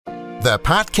The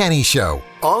Pat Kenny Show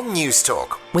on News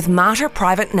Talk. With Mater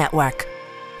Private Network.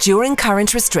 During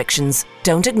current restrictions,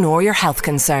 don't ignore your health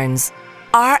concerns.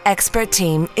 Our expert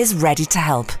team is ready to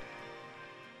help.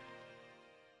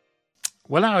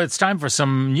 Well, now it's time for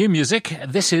some new music.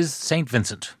 This is St.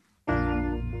 Vincent.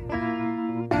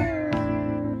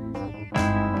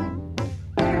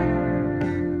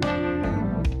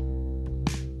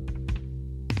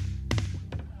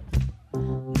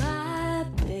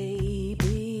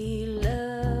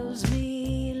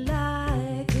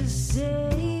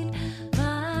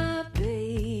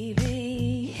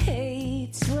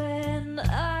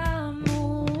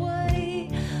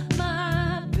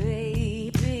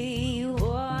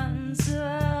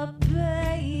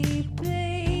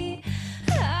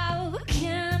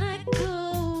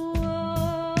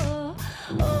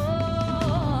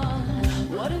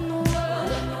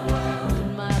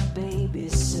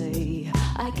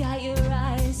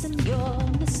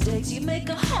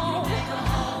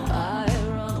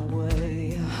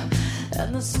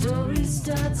 The story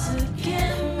starts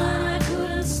again, and I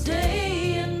couldn't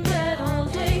stay in bed all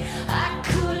day. I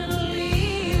couldn't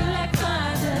leave like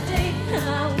find a day, and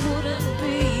I wouldn't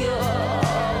be your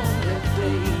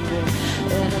baby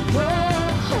anymore.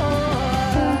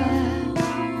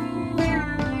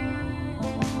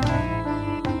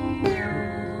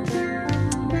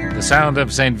 The sound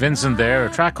of St. Vincent there, a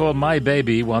track called My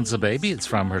Baby Wants a Baby. It's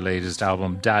from her latest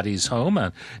album, Daddy's Home.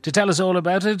 And to tell us all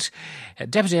about it,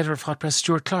 Deputy Editor of Hot Press,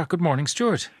 Stuart Clark. Good morning,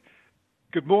 Stuart.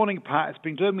 Good morning, Pat. It's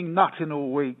been doing me nutting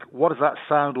all week. What does that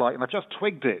sound like? And I just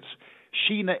twigged it.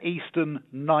 Sheena Easton,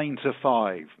 9 to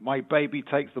 5. My baby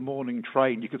takes the morning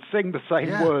train. You could sing the same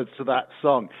words to that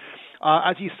song.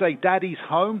 As you say, Daddy's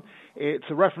Home. It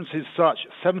references such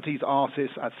 70s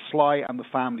artists as Sly and the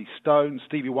Family Stone,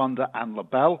 Stevie Wonder and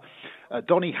LaBelle.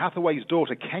 Donny Hathaway's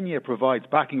daughter Kenya provides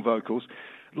backing vocals.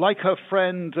 Like her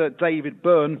friend David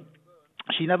Byrne,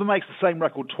 she never makes the same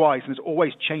record twice and is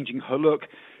always changing her look.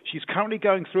 She's currently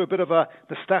going through a bit of a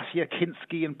Nastasia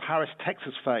Kinski in Paris,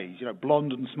 Texas phase,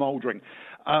 blonde and smouldering.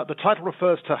 The title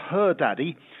refers to her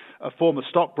daddy, a former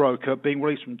stockbroker, being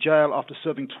released from jail after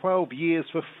serving 12 years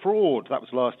for fraud. That was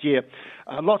last year.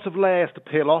 Lots of layers to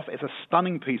peel off. It's a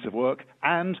stunning piece of work,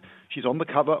 and she's on the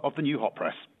cover of the new Hot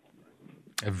Press.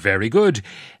 Very good.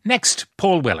 Next,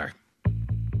 Paul Weller.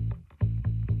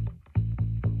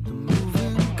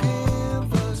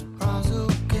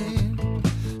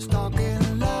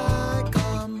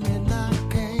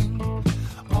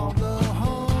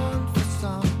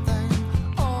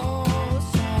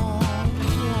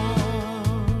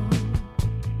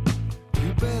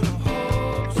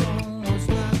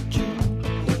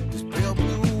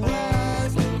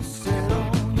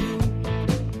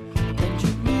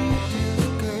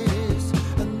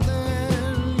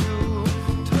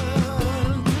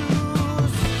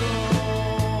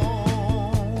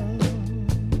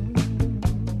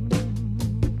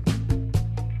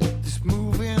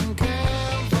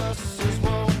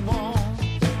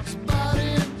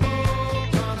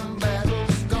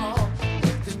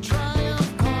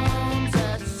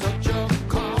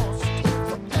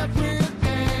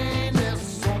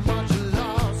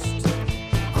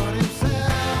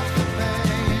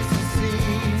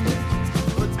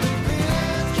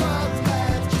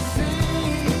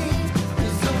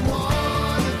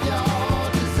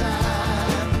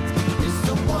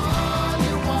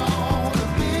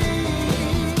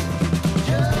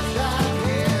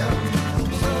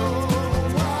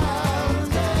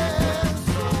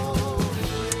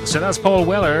 So that's Paul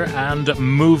Weller and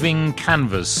Moving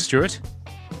Canvas. Stuart?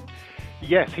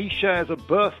 Yes, he shares a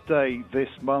birthday this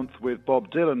month with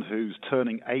Bob Dylan, who's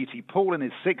turning 80. Paul in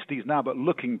his 60s now, but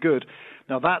looking good.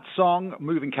 Now, that song,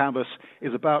 Moving Canvas,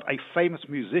 is about a famous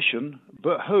musician,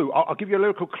 but who? I'll give you a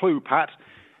lyrical clue, Pat.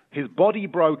 His body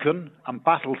broken and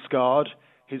battle-scarred,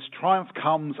 his triumph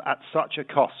comes at such a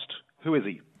cost. Who is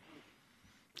he?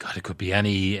 God, it could be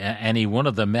any one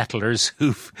of the metalers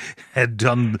who've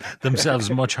done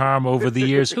themselves much harm over the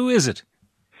years. Who is it?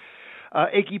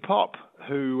 Iggy Pop,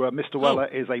 who Mr. Weller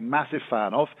is a massive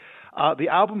fan of. The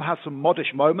album has some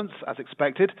modish moments, as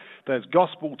expected. There's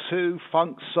gospel too,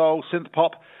 funk, soul, synth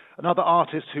pop. Another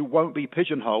artist who won't be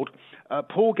pigeonholed.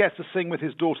 Paul gets to sing with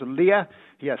his daughter Leah.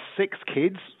 He has 6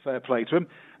 kids, fair play to him,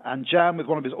 and jam with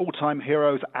one of his all-time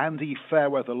heroes, Andy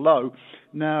Fairweather Lowe.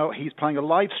 Now, he's playing a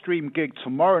live stream gig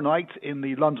tomorrow night in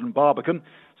the London Barbican.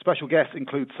 Special guests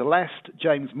include Celeste,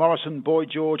 James Morrison, Boy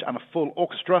George, and a full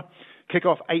orchestra.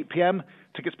 Kick-off 8 p.m.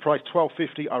 Tickets priced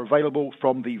 $12.50 are available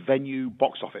from the venue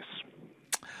box office.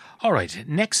 All right,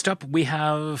 next up we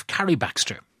have Carrie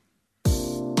Baxter.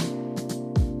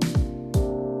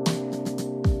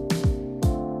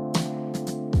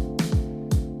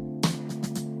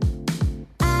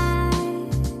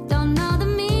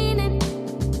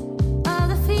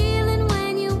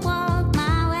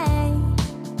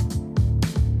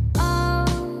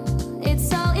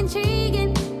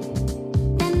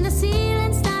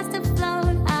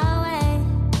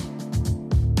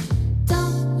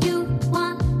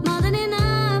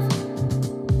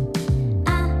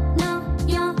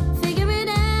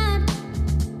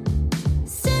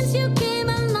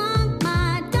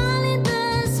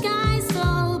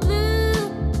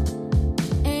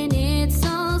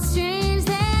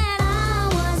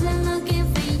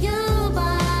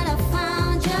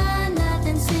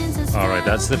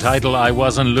 That's the title, I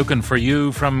Wasn't Looking for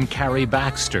You, from Carrie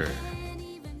Baxter.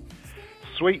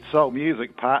 Sweet soul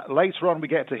music, Pat. Later on we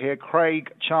get to hear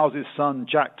Craig Charles's son,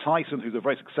 Jack Tyson, who's a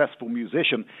very successful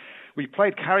musician. We've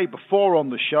played Carrie before on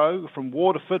the show, from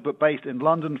Waterford, but based in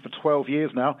London for 12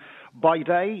 years now. By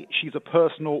day, she's a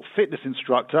personal fitness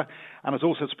instructor and has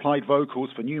also supplied vocals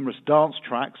for numerous dance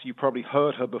tracks. You probably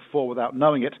heard her before without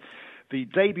knowing it. The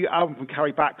debut album from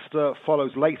Carrie Baxter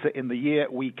follows later in the year.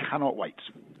 We cannot wait.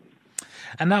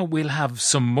 And now we'll have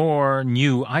some more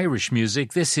new Irish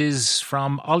music. This is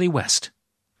from Ollie West.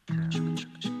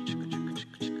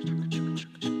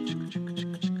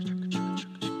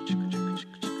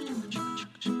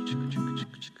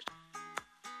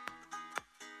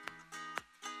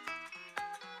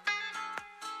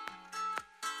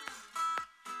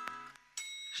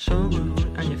 So rude,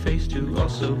 and your face too.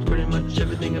 Also, pretty much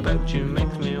everything about you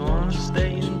makes me wanna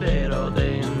stay in bed all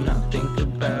day and not think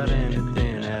about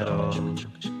anything at all.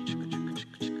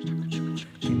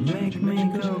 You make me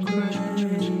go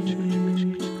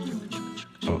crazy.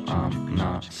 Oh, I'm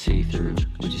not see-through.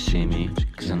 Would you see me?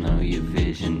 'Cause I know your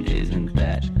vision isn't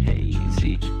that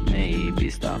hazy. Maybe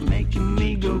stop making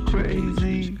me go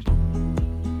crazy.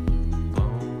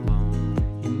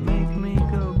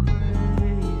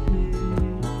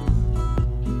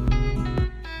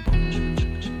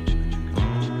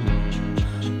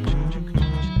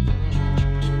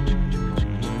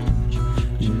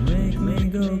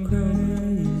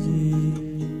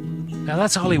 Now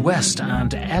that's Ollie West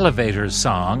and Elevator's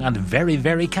song, and very,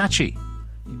 very catchy.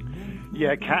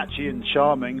 Yeah, catchy and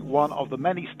charming. One of the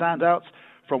many standouts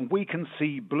from We Can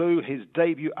See Blue, his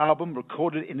debut album,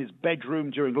 recorded in his bedroom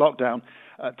during lockdown.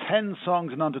 10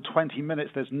 songs in under 20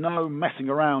 minutes. There's no messing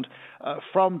around.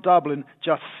 From Dublin,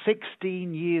 just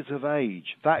 16 years of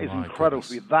age. That is incredible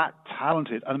to be that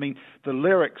talented. And I mean, the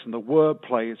lyrics and the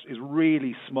wordplay is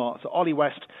really smart. So Ollie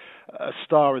West, a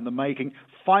star in the making.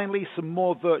 Finally, some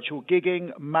more virtual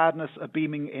gigging. Madness are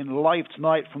beaming in live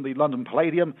tonight from the London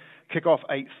Palladium. Kick off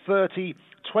 €8:30,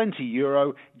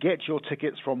 €20. Get your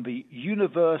tickets from the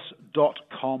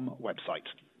universe.com website.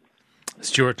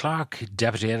 Stuart Clark,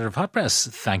 Deputy Editor of Hot Press,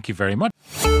 thank you very much.